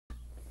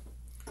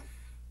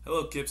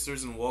Hello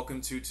Kipsters, and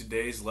welcome to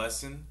today's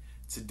lesson.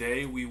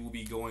 Today we will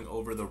be going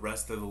over the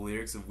rest of the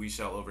lyrics of We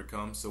Shall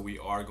Overcome, so we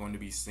are going to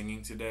be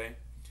singing today.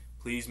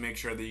 Please make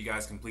sure that you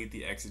guys complete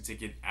the exit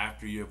ticket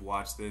after you have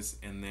watched this,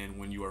 and then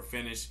when you are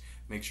finished,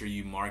 make sure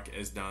you mark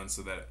as done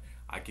so that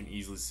I can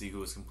easily see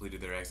who has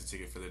completed their exit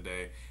ticket for the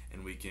day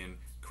and we can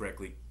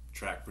correctly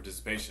track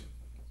participation.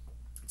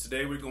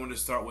 Today we're going to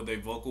start with a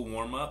vocal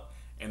warm-up,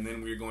 and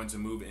then we're going to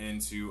move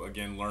into,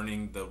 again,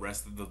 learning the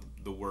rest of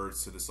the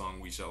words to the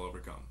song We Shall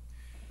Overcome.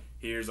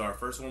 Here's our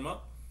first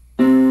warm-up.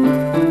 Turn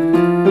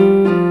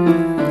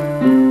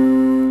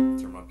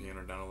my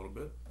piano down a little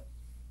bit.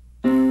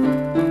 On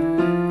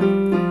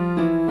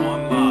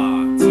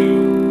la,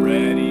 two,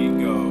 ready,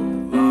 go.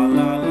 La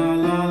la la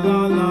la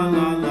la la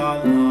la la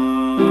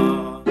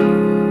la.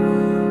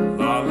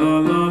 La la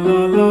la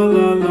la la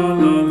la la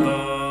la la.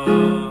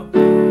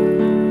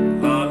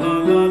 La la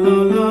la la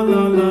la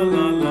la la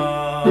la la.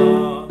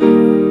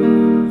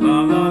 La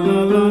la la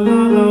la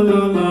la la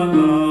la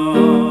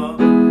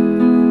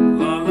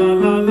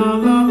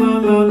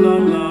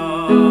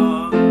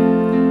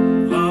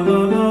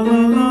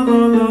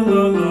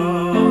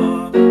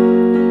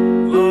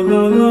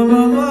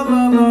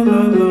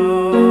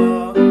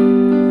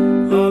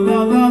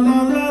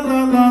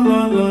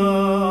la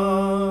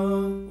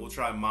la. We'll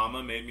try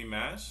Mama Made Me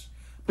Mash.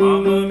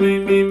 Mama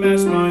made me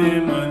mash my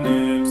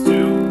M&Ms.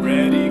 Two,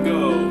 ready,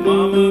 go.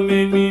 Mama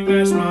made me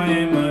mash my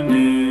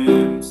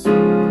M&Ms.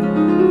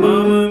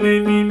 Mama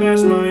made me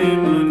mash my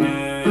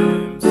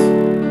M&Ms.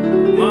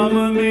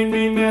 Mama made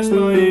me mash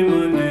my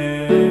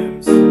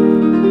M&Ms.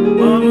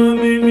 Mama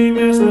made me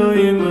mash my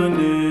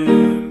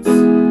M&Ms.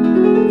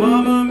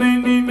 Mama made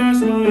me mash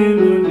my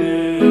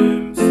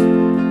M&Ms.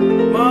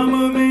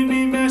 Mama made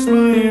me mash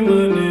my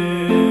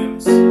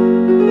M&Ms.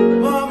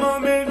 Mama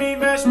made me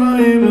mash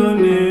my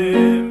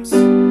M&Ms.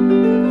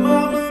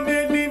 Mama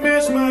made me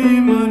mash my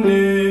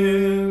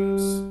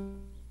M&Ms.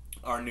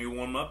 Our new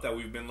warm-up that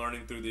we've been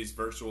learning through these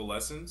virtual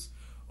lessons.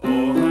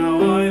 Oh,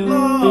 how I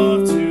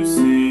love to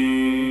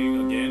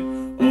sing.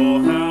 Again.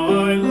 Oh, how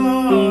I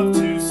love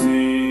to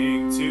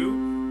sing.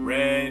 Two,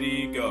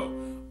 ready, go.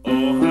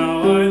 Oh,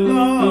 how I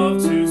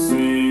love to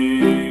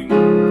sing.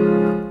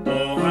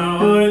 Oh,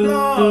 how I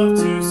love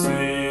to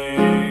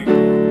sing.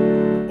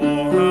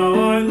 Oh, how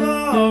I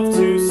love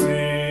to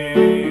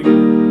sing.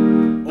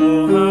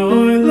 Oh, how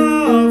I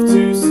love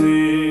to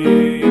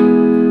sing.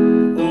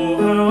 Oh,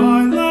 how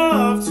I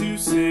love to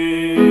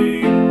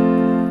sing.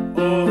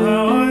 Oh,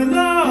 how I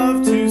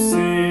love to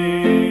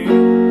sing.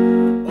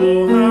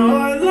 Oh, how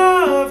I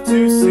love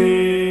to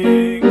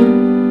sing.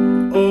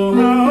 Oh,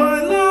 how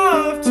I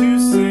love to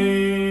sing.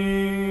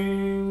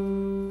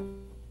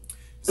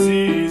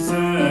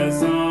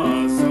 Zizes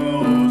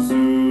azozu,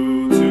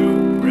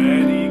 two,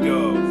 ready,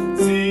 go.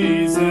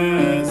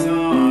 Zizes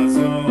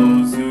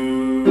azozu.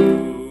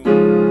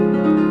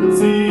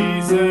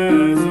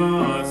 Zizes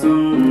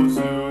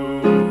azozu.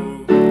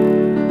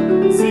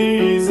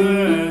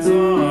 Zizes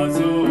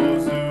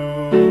azozu.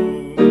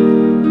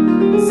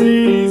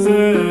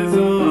 Zizes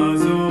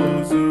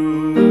azozu.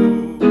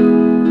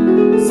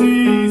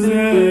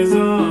 Zizes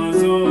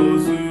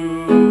azozu.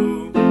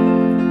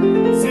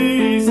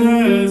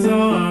 Zizes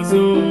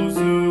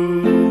azozu.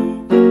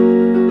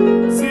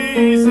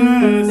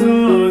 Zizes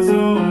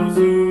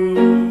azozu.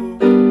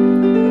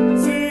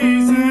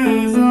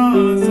 Zizes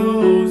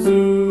azozu.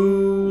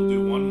 We'll do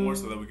one more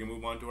so that we can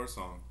move on to our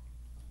song.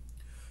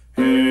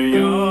 Hey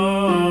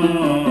ya,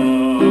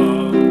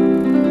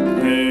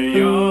 hey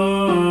ya,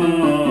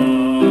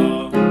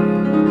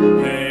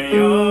 hey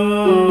ya,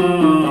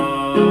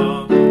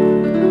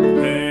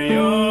 hey ya, hey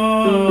ya,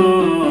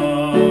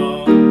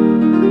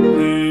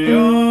 hey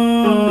ya,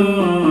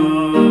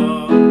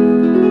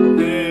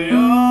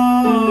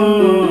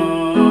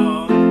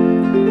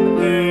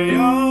 hey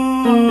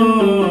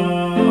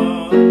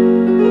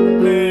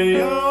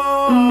ya,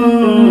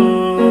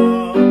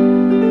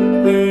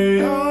 hey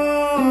ya.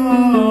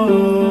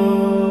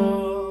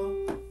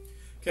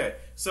 Okay,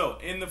 so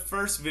in the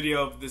first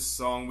video of this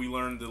song, we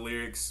learned the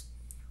lyrics,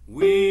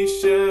 we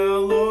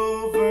shall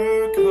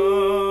overcome.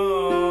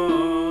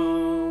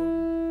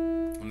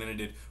 And then it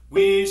did,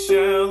 we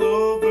shall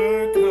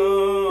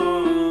overcome.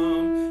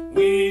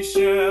 We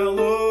shall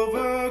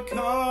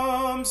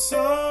overcome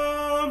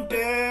someday.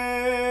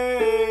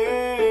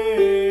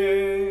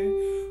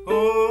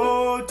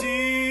 Oh,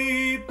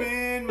 deep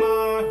in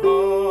my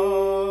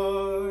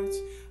heart,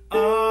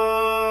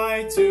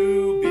 I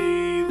do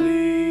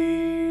believe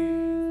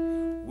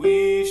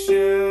we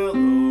shall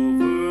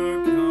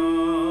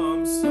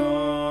overcome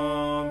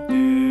someday.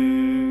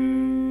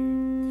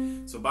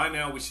 So by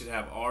now we should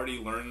have already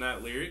learned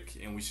that lyric,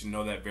 and we should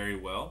know that very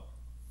well.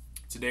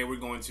 Today we're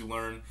going to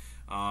learn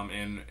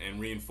and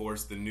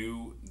reinforce the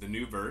new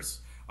verse.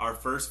 Our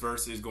first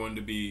verse is going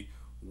to be,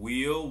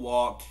 we'll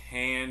walk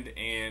hand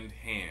in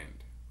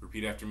hand.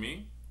 Repeat after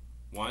me.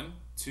 1,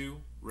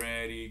 2,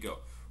 ready, go.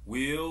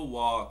 We'll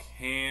walk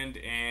hand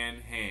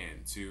in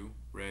hand. 2,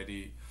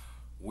 ready.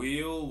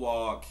 We'll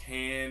walk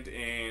hand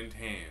in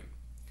hand.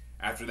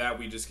 After that,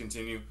 we just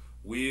continue.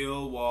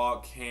 We'll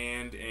walk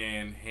hand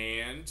in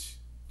hand.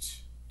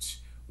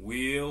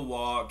 We'll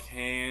walk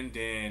hand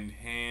in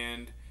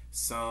hand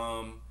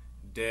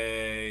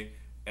someday.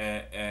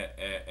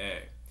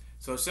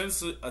 So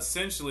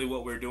essentially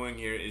what we're doing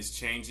here is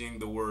changing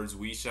the words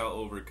 "we shall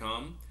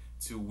overcome"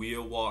 to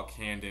 "we'll walk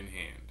hand in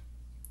hand."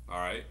 All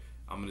right,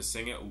 I'm gonna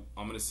sing it.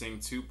 I'm gonna sing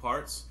two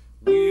parts.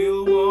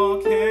 We'll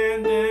walk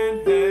hand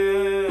in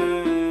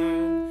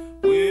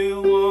hand.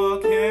 We'll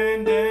walk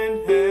hand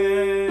in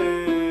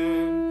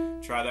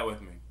hand. Try that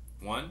with me.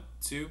 1,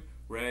 2,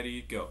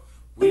 ready, go.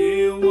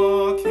 We'll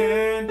walk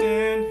hand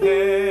in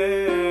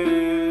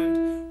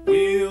hand.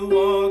 We'll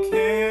walk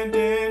hand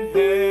in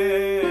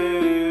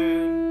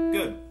hand.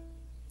 Good.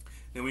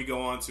 Then we go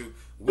on to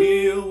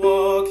we'll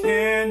walk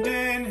hand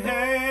in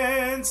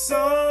hand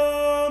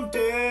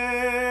someday.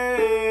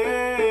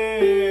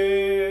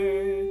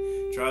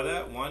 Try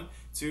that. 1,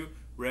 2,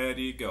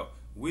 ready, go.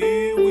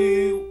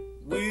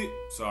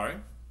 Sorry,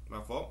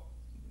 my fault.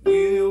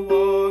 We'll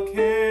walk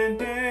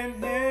hand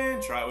in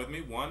hand. Try it with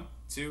me. 1,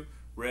 2,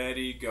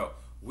 ready, go.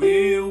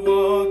 We'll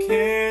walk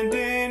hand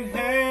in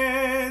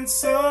hand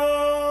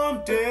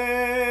someday.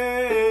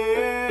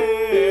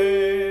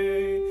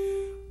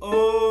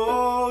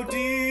 Oh,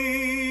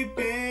 deep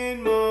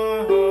in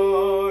my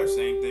heart,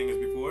 same thing as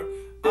before,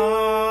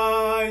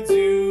 I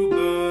do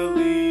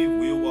believe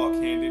we'll walk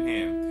hand in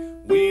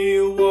hand.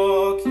 We'll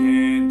walk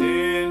hand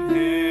in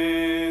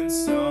hand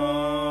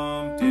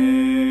someday.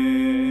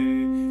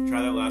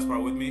 Try that last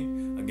part with me.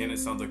 Again, it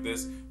sounds like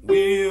this.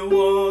 We'll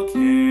walk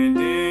hand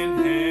in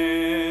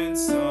hand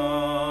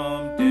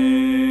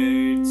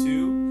someday.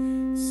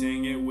 2,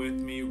 sing it with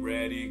me,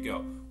 ready,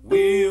 go.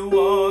 We'll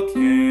walk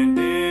hand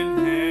in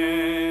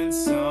hand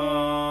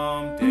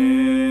someday.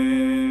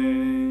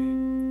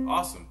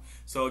 Awesome.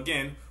 So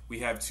again, we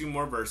have 2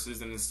 more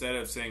verses, and instead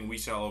of saying "we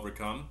shall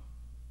overcome,"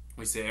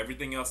 we say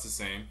everything else the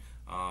same.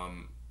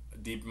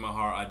 Deep in my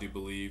heart, I do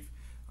believe.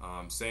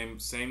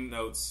 Same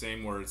notes,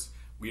 same words.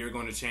 We are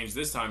going to change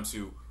this time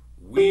to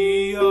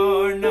 "we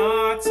are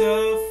not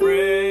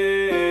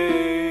afraid."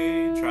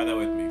 Try that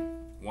with me.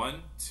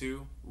 1,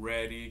 2,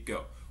 ready,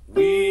 go.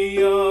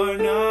 We are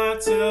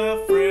not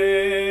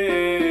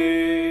afraid.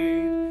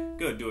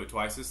 Good. Do it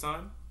twice this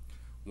time.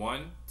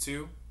 1,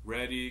 2,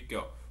 ready,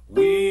 go.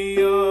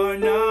 We are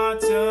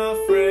not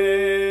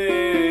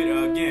afraid.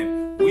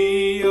 Again.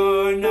 We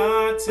are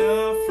not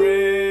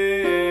afraid.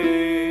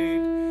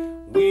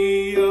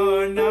 We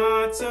are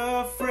not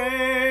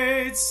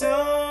afraid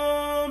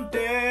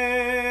someday.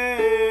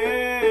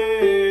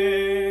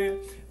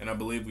 And I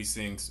believe we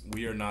sing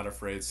 "we are not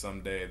afraid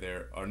someday"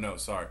 there. Or no,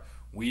 sorry.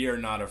 We are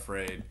not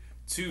afraid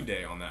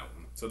today on that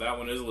one. So that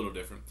one is a little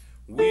different.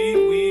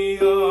 We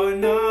are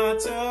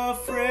not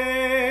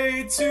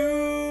afraid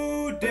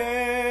today.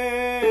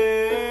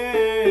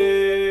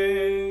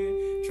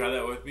 Try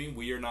that with me.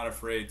 We are not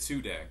afraid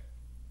today.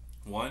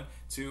 1,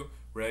 2,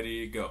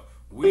 ready, go.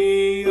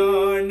 We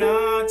are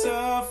not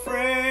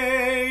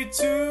afraid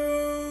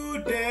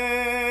today.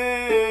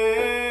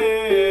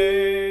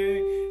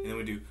 And then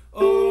we do,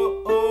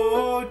 oh,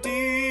 oh,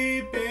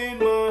 deep in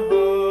my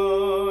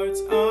heart,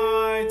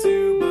 I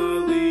do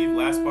believe.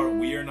 Last part,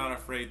 we are not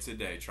afraid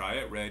today. Try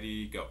it,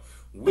 ready, go.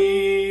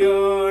 We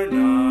are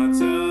not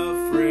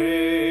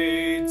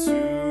afraid today.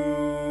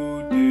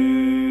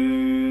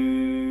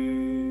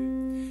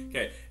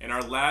 Okay, and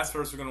our last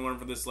verse we're going to learn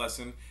for this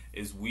lesson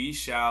is "we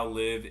shall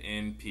live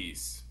in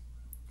peace."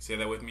 Say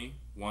that with me.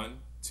 1,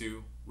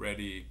 2,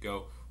 ready,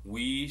 go.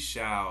 We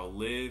shall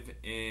live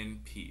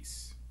in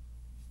peace.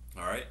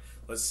 All right,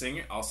 let's sing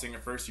it. I'll sing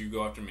it first. You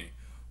go after me.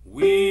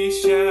 We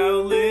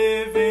shall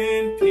live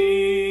in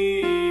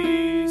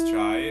peace.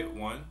 Try it.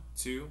 1,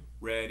 2,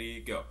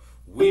 ready, go.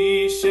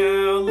 We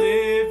shall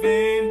live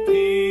in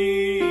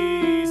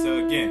peace.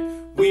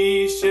 Again.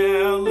 We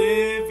shall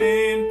live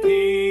in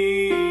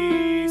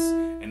peace.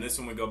 And this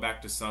one we go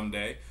back to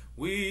someday.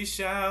 We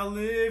shall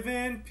live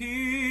in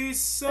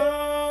peace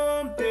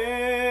someday.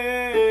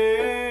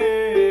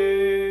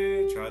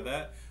 Try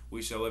that.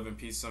 We shall live in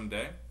peace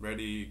someday.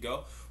 Ready,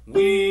 go.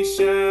 We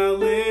shall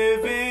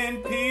live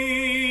in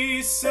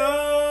peace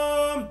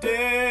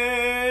someday.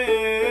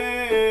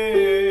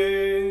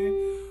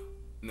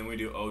 And then we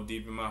do, oh,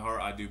 deep in my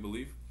heart, I do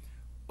believe.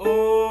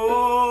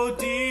 Oh,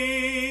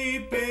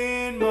 deep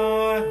in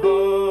my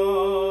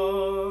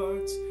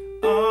heart,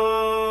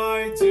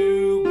 I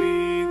do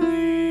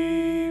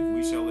believe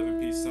we shall live in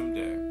peace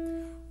someday.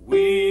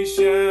 We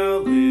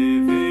shall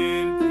live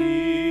in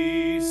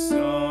peace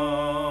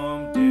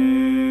someday.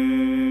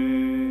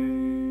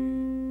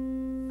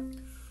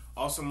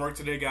 Awesome work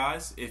today,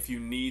 guys. If you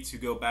need to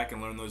go back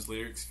and learn those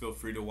lyrics, feel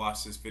free to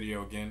watch this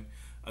video again.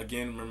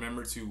 Again,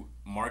 remember to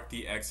mark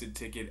the exit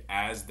ticket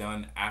as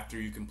done after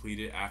you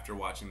complete it, after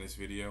watching this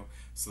video,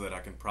 so that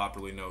I can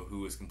properly know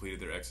who has completed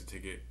their exit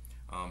ticket.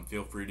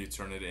 Feel free to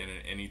turn it in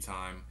at any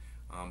time,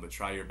 but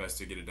try your best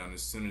to get it done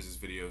as soon as this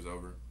video is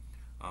over.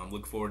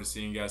 Look forward to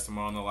seeing you guys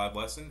tomorrow on the live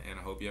lesson, and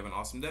I hope you have an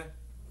awesome day.